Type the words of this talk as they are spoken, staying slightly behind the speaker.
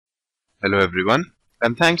Hello everyone,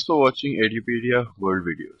 and thanks for watching Edupedia World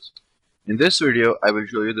Videos. In this video, I will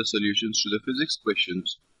show you the solutions to the physics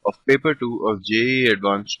questions of Paper 2 of JEE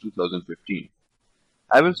Advanced 2015.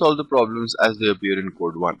 I will solve the problems as they appear in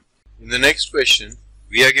Code 1. In the next question,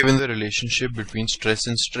 we are given the relationship between stress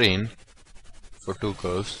and strain for two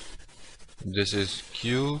curves. This is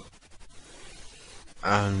Q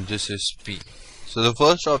and this is P. So the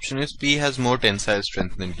first option is P has more tensile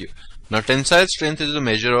strength than Q. Now tensile strength is a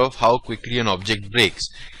measure of how quickly an object breaks,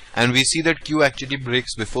 and we see that Q actually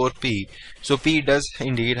breaks before P, so P does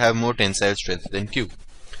indeed have more tensile strength than Q.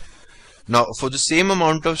 Now for the same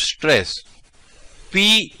amount of stress,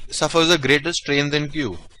 P suffers a greater strain than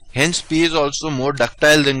Q, hence P is also more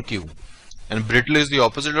ductile than Q, and brittle is the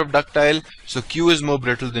opposite of ductile, so Q is more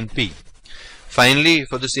brittle than P. Finally,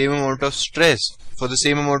 for the same amount of strain,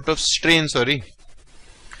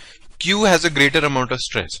 Q has a greater amount of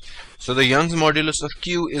stress. So the Young's modulus of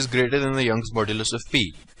Q is greater than the Young's modulus of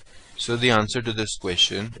P. So the answer to this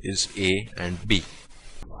question is A and B.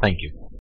 Thank you.